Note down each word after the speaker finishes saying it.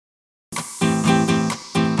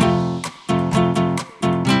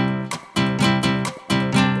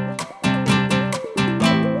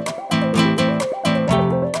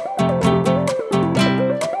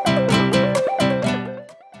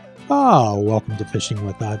welcome to Fishing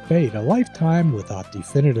Without Bait, a lifetime without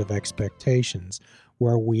definitive expectations,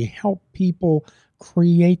 where we help people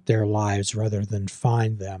create their lives rather than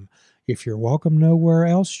find them. If you're welcome nowhere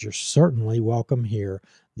else, you're certainly welcome here.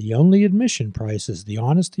 The only admission price is the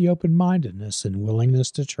honesty, open-mindedness, and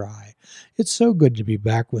willingness to try. It's so good to be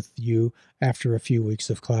back with you after a few weeks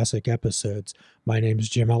of classic episodes. My name is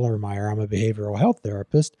Jim Ellermeyer. I'm a behavioral health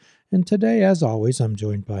therapist, and today, as always, I'm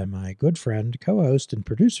joined by my good friend, co-host, and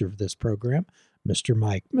producer of this program, Mr.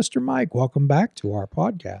 Mike. Mr. Mike, welcome back to our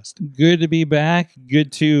podcast. Good to be back.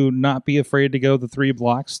 Good to not be afraid to go the 3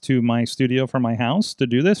 blocks to my studio from my house to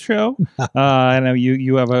do this show. I know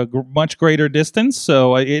you have a much greater distance,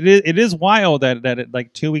 so it is wild that it,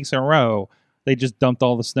 like 2 weeks in a row, they just dumped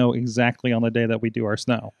all the snow exactly on the day that we do our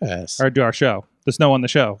snow. Yes. Or do our show. The snow on the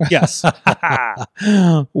show. Yes.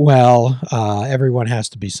 Well, everyone has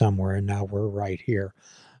to be somewhere, and now we're right here.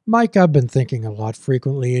 Mike, I've been thinking a lot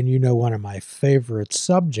frequently, and you know one of my favorite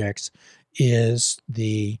subjects is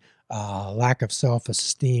the lack of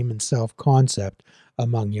self-esteem and self-concept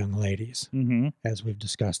among young ladies. Mm-hmm. As we've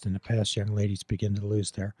discussed in the past, young ladies begin to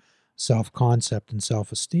lose their self-concept and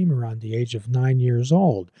self-esteem around the age of 9 years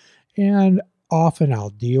old. And often I'll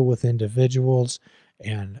deal with individuals,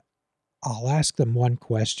 and I'll ask them one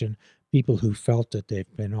question, people who felt that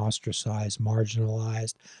they've been ostracized,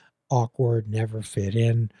 marginalized, awkward, never fit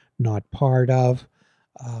in, not part of.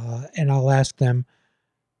 And I'll ask them,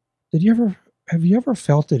 have you ever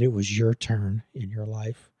felt that it was your turn in your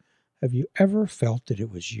life? Have you ever felt that it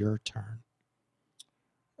was your turn?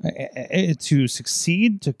 To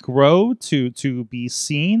succeed, to grow, to be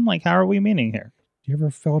seen? Like, how are we meaning here? You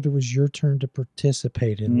ever felt it was your turn to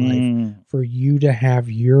participate in life, for you to have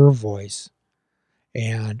your voice?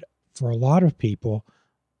 And for a lot of people,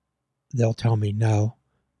 they'll tell me no.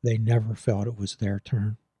 They never felt it was their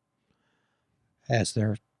turn, as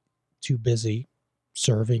they're too busy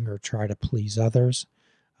serving or try to please others,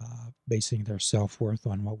 basing their self-worth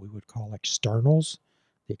on what we would call externals,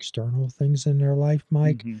 the external things in their life,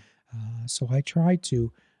 Mike. Mm-hmm. So I try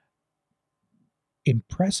to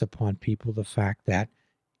impress upon people the fact that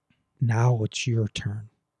now it's your turn.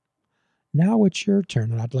 Now it's your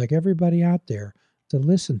turn, and I'd like everybody out there to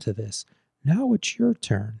listen to this. Now it's your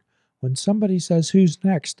turn. When somebody says, who's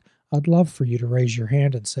next, I'd love for you to raise your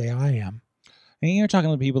hand and say, I am. And you're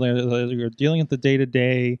talking to people that are dealing with the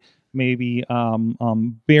day-to-day, maybe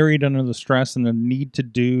buried under the stress and the need to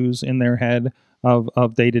do's in their head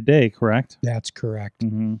of day-to-day, correct? That's correct.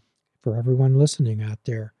 Mm-hmm. For everyone listening out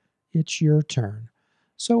there, it's your turn.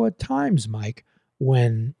 So at times, Mike,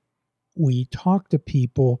 when we talk to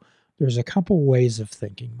people, there's a couple ways of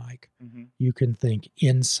thinking, Mike. Mm-hmm. You can think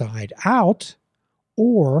inside out,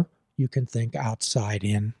 or you can think outside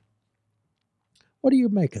in. What do you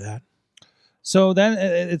make of that? So then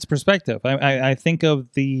it's perspective. I think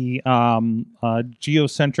of the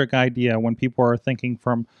geocentric idea when people are thinking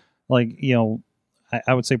from, like,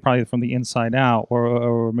 I would say probably from the inside out,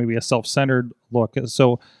 or maybe a self-centered look.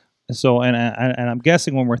 So I'm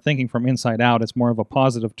guessing when we're thinking from inside out, it's more of a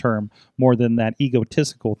positive term more than that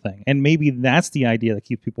egotistical thing. And maybe that's the idea that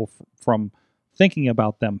keeps people from thinking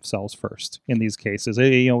about themselves first in these cases.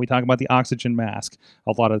 We talk about the oxygen mask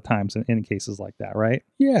a lot of times in cases like that, right?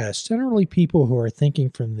 Yes, generally people who are thinking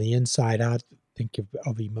from the inside out think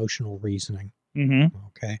of emotional reasoning. Mm-hmm.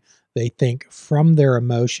 Okay, they think from their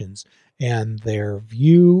emotions, and their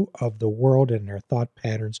view of the world and their thought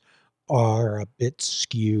patterns are a bit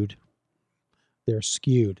skewed. They're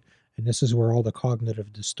skewed, and this is where all the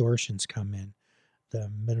cognitive distortions come in, the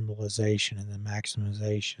minimalization and the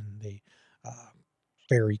maximization, the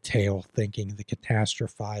fairy tale thinking, the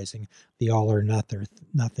catastrophizing, the all or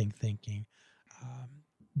nothing thinking,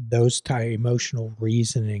 those type emotional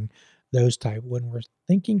reasoning, those type. When we're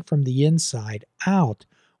thinking from the inside out,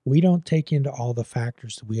 we don't take into all the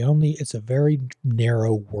factors. It's a very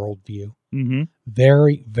narrow worldview. Mm-hmm.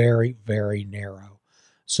 Very, very, very narrow.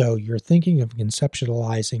 So you're thinking of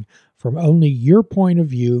conceptualizing from only your point of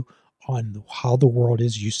view on how the world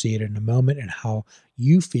is, you see it in a moment, and how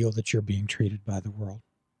you feel that you're being treated by the world.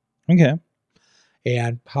 Okay.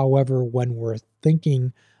 And however, when we're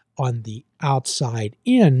thinking on the outside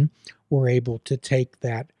in, we're able to take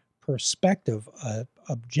that perspective,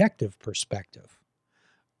 objective perspective,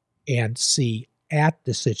 and see at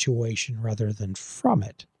the situation rather than from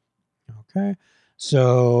it. Okay.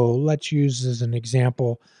 So let's use as an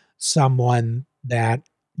example someone that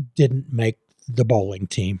didn't make the bowling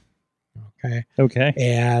team. Okay.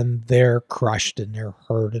 And they're crushed and they're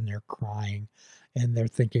hurt and they're crying and they're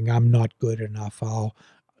thinking, I'm not good enough.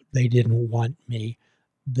 They didn't want me.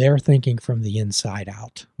 They're thinking from the inside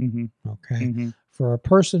out. Mm-hmm. Okay. Mm-hmm. For a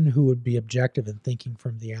person who would be objective and thinking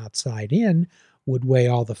from the outside in, would weigh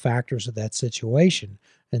all the factors of that situation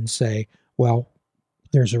and say, well,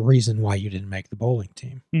 there's a reason why you didn't make the bowling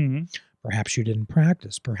team. Mm-hmm. Perhaps you didn't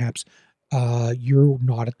practice. Perhaps you're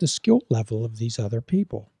not at the skill level of these other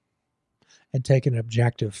people, and take an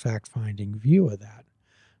objective fact-finding view of that.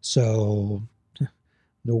 So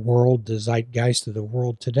the world, the zeitgeist of the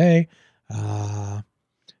world today,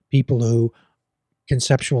 people who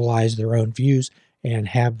conceptualize their own views and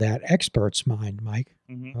have that expert's mind, Mike,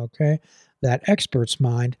 Mm-hmm. okay? That expert's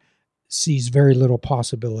mind sees very little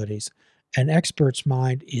possibilities. An expert's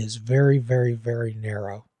mind is very, very, very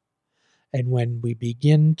narrow. And when we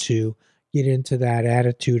begin to get into that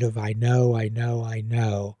attitude of I know,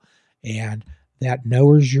 and that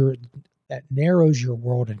narrows your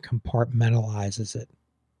world and compartmentalizes it,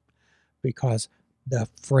 because the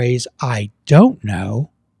phrase I don't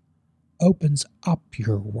know opens up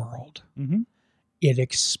your world. Mm-hmm. It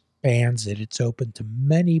expands it. It's open to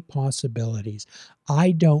many possibilities.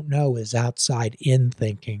 I don't know is outside in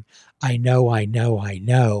thinking. I know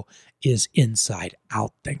is inside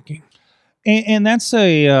out thinking. And that's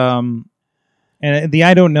and the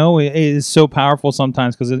I don't know is so powerful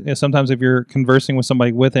sometimes, because sometimes if you're conversing with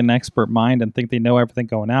somebody with an expert mind and think they know everything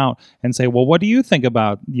going out and say, well, what do you think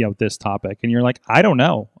about this topic? And you're like, I don't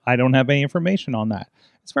know. I don't have any information on that.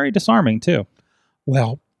 It's very disarming too.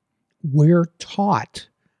 Well, we're taught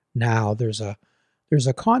now there's a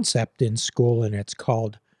concept in school, and it's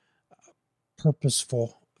called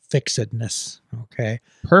purposeful fixedness. Okay.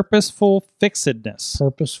 Purposeful fixedness.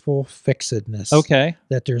 Purposeful fixedness. Okay.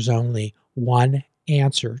 That there's only one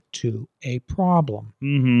answer to a problem.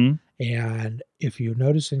 Mm-hmm. And if you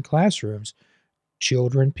notice in classrooms,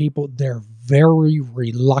 children, people, they're very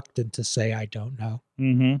reluctant to say, I don't know.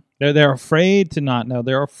 Mm-hmm. They're afraid to not know.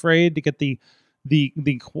 They're afraid to get the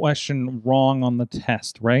question wrong on the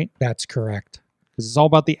test, right? That's correct. Because it's all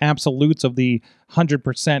about the absolutes of the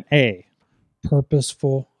 100% A.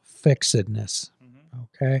 Purposeful fixedness. Mm-hmm.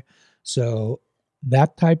 Okay. So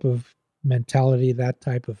that type of mentality, that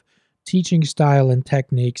type of teaching style and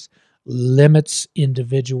techniques limits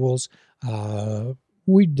individuals.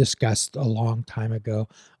 We discussed a long time ago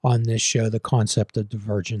on this show the concept of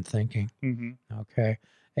divergent thinking. Mm-hmm. Okay.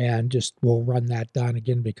 And just we'll run that down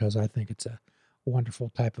again because I think it's a wonderful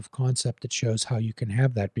type of concept that shows how you can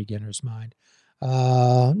have that beginner's mind.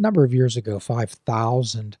 A number of years ago,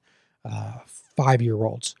 5,000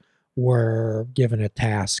 5-year-olds were given a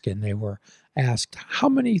task, and they were asked, how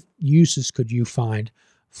many uses could you find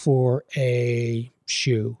for a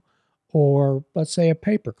shoe or, let's say, a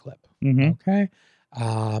paper clip? Mm-hmm. Okay.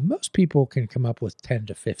 Most people can come up with 10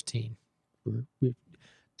 to 15.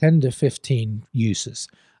 10 to 15 uses.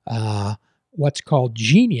 What's called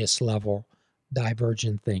genius level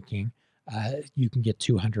divergent thinking, you can get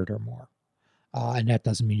 200 or more. And that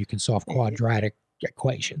doesn't mean you can solve quadratic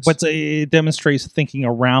equations. But it demonstrates thinking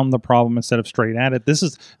around the problem instead of straight at it. This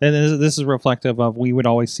is reflective of, we would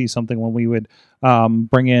always see something when we would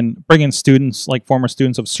bring in students, like former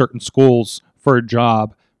students of certain schools, for a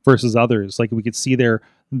job versus others. Like we could see their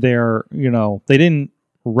they didn't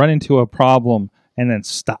run into a problem and then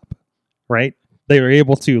stop, right? They were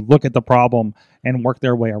able to look at the problem and work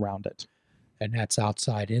their way around it. And that's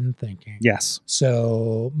outside in thinking. Yes.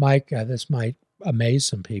 So, Mike, this might amaze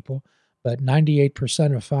some people, but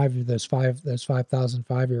 98% of those 5,000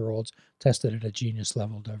 5-year-olds tested at a genius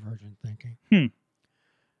level divergent thinking.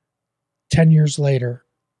 5 years later,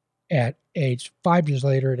 at age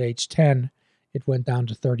 10, it went down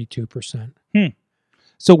to 32%.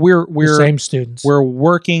 So we're the same students. We're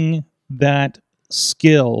working that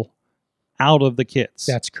skill out of the kids.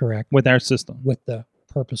 That's correct. With our system. With the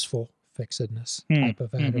purposeful fixedness type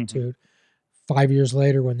of attitude. 5 years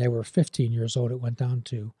later, when they were 15 years old, it went down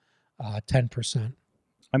to 10%.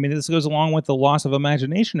 I mean, this goes along with the loss of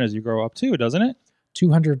imagination as you grow up too, doesn't it?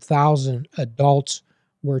 200,000 adults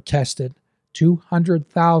were tested.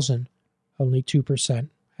 200,000, only 2%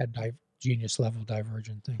 had genius level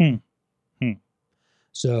divergent thinking.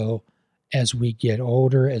 So as we get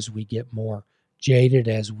older, as we get more jaded,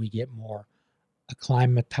 as we get more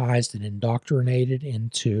acclimatized and indoctrinated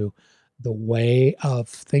into the way of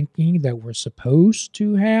thinking that we're supposed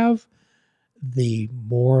to have, the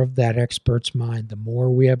more of that expert's mind, the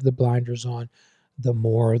more we have the blinders on, the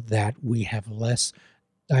more that we have less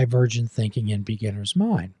divergent thinking in beginner's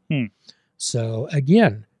mind. So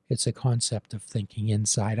again, it's a concept of thinking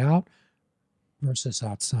inside out versus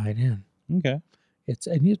outside in. Okay. It's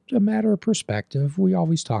a matter of perspective. We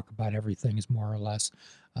always talk about everything as more or less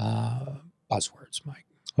buzzwords, Mike.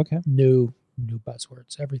 Okay. New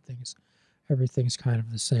buzzwords. Everything Everything's kind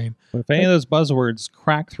of the same. But if any of those buzzwords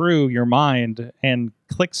crack through your mind and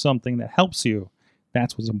click something that helps you,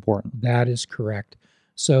 that's what's important. That is correct.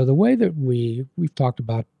 So the way that we've talked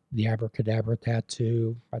about the abracadabra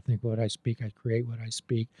tattoo, I think what I speak, I create what I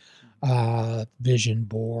speak, vision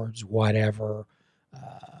boards, whatever,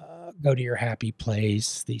 go to your happy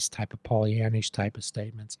place, these type of Pollyannish type of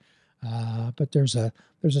statements. But there's a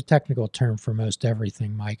technical term for most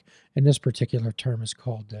everything, Mike, and this particular term is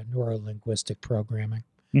called neuro-linguistic programming.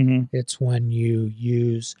 Mm-hmm. It's when you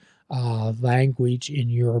use language in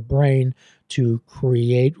your brain to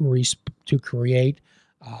create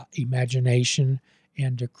imagination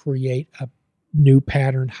and to create a new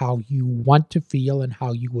pattern, how you want to feel and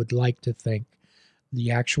how you would like to think.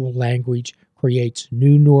 The actual language creates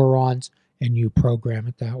new neurons, and you program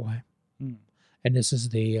it that way. Mm. And this is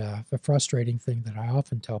the frustrating thing that I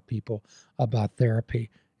often tell people about therapy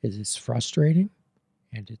is it's frustrating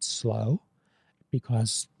and it's slow,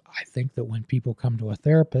 because I think that when people come to a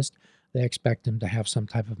therapist, they expect them to have some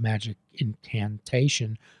type of magic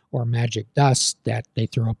incantation or magic dust that they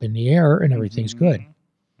throw up in the air and everything's good.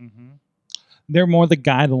 Mm-hmm. They're more the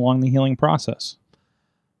guide along the healing process.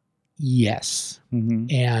 Yes. Mm-hmm.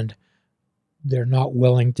 And they're not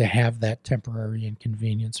willing to have that temporary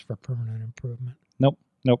inconvenience for permanent improvement. Nope.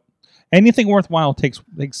 Anything worthwhile takes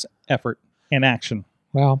effort and action.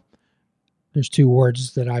 Well, there's two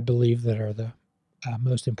words that I believe that are the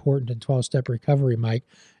most important in 12-step recovery, Mike,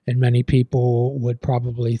 and many people would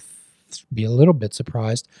probably be a little bit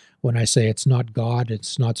surprised when I say it's not God,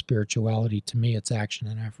 it's not spirituality. To me, it's action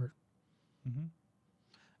and effort. Mm-hmm.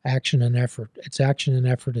 Action and effort. It's action and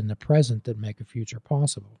effort in the present that make a future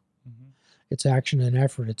possible. Mm-hmm. It's action and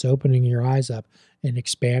effort. It's opening your eyes up and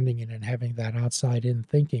expanding it and having that outside-in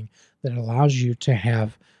thinking that allows you to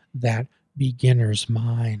have that beginner's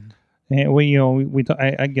mind. And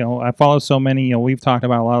I follow so many. We've talked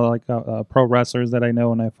about a lot of like pro wrestlers that I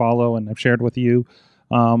know and I follow and I've shared with you,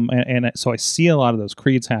 and so I see a lot of those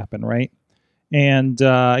creeds happen, right? And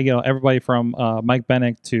everybody from Mike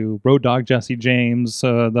Bennett to Road Dogg Jesse James,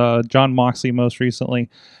 the John Moxley most recently,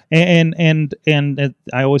 and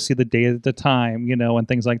I always see the day at the time, and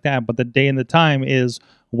things like that. But the day and the time is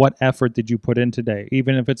what effort did you put in today?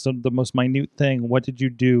 Even if it's the most minute thing, what did you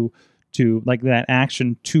do to like that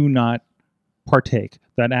action to not partake,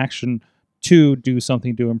 that action to do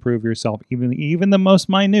something to improve yourself, even the most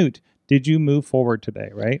minute? Did you move forward today,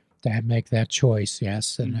 right? To make that choice,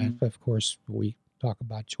 yes. And Mm-hmm. of course, we talk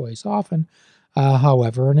about choice often.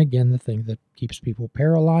 However, and again, the thing that keeps people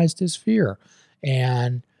paralyzed is fear.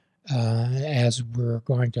 And as we're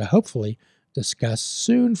going to hopefully discuss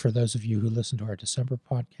soon, for those of you who listen to our December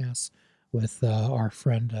podcasts with our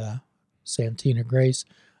friend Santina Grace,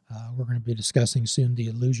 we're going to be discussing soon the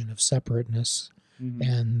illusion of separateness, Mm-hmm.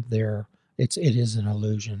 and it is an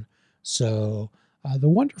illusion. So the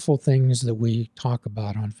wonderful things that we talk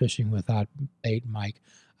about on Fishing Without Bait, Mike,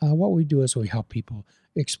 what we do is we help people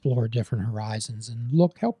explore different horizons and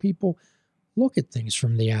help people look at things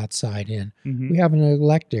from the outside in. Mm-hmm. We have an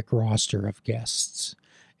eclectic roster of guests,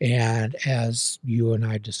 and as you and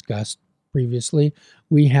I discussed previously,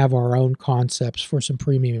 we have our own concepts for some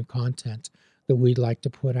premium content that we'd like to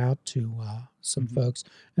put out to some Mm-hmm. folks.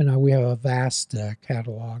 And we have a vast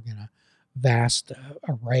catalog and a vast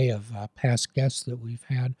array of past guests that we've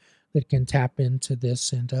had that can tap into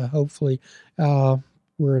this. And hopefully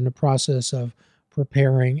we're in the process of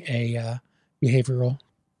preparing a behavioral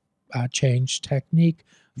change technique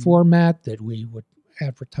format that we would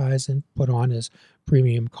advertise and put on as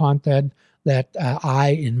premium content that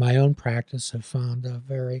I, in my own practice, have found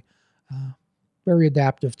very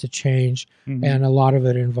adaptive to change. Mm-hmm. And a lot of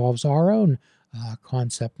it involves our own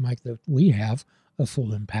concept, Mike, that we have of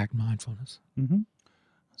full impact mindfulness. Mm-hmm.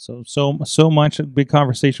 So much big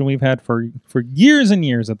conversation we've had for years and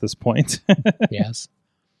years at this point. Yes.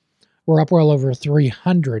 We're up well over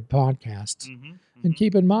 300 podcasts. Mm-hmm. And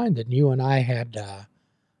keep in mind that you and I had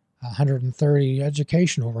 130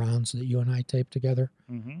 educational rounds that you and I taped together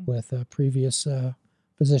Mm-hmm. with previous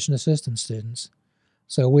physician assistant students.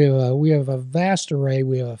 So we have a vast array.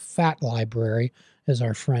 We have a fat library, as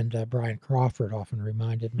our friend Brian Crawford often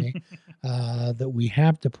reminded me, that we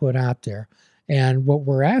have to put out there. And what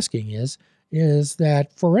we're asking is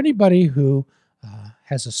that for anybody who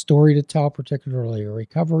has a story to tell, particularly a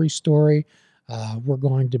recovery story, we're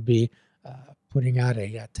going to be putting out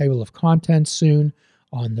a table of contents soon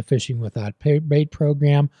on the Fishing Without Bait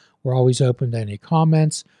program. We're always open to any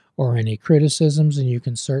comments or any criticisms, and you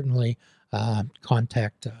can certainly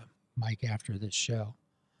contact Mike after this show.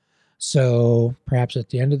 So perhaps at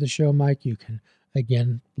the end of the show, Mike, you can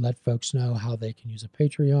again let folks know how they can use a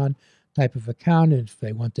Patreon type of account, and if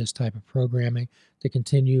they want this type of programming to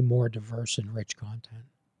continue more diverse and rich content.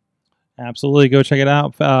 Absolutely. Go check it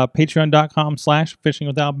out.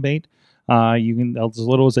 Patreon.com/fishingwithoutbait. You can, as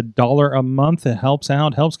little as $1 a month. It helps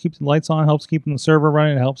out, helps keep the lights on, helps keeping the server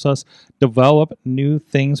running. It helps us develop new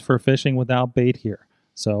things for fishing without bait here.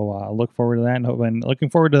 So look forward to that, and looking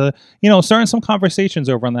forward to starting some conversations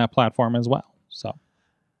over on that platform as well. So,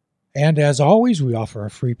 and as always, we offer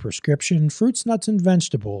a free prescription, fruits, nuts, and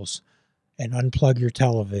vegetables, and unplug your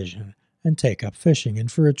television and take up fishing.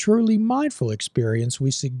 And for a truly mindful experience,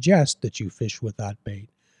 we suggest that you fish without bait.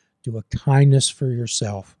 Do a kindness for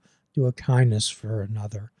yourself. Do a kindness for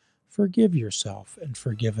another. Forgive yourself and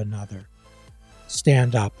forgive another.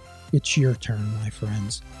 Stand up. It's your turn, my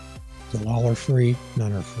friends. Till all are free,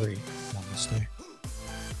 none are free. Namaste.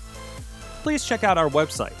 Please check out our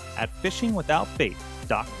website at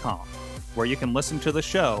fishingwithoutbait.com, where you can listen to the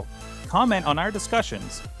show, comment on our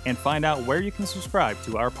discussions, and find out where you can subscribe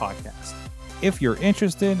to our podcast. if you're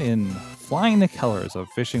interested in flying the colors of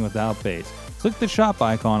fishing without bait, click the shop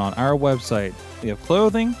icon on our website. We have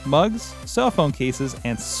clothing, mugs, cell phone cases,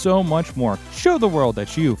 and so much more. Show the world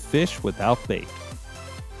that you fish without bait.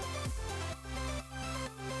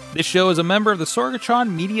 This show is a member of the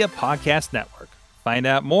Sorgatron Media Podcast Network. Find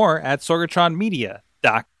out more at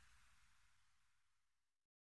sorgatronmedia.com.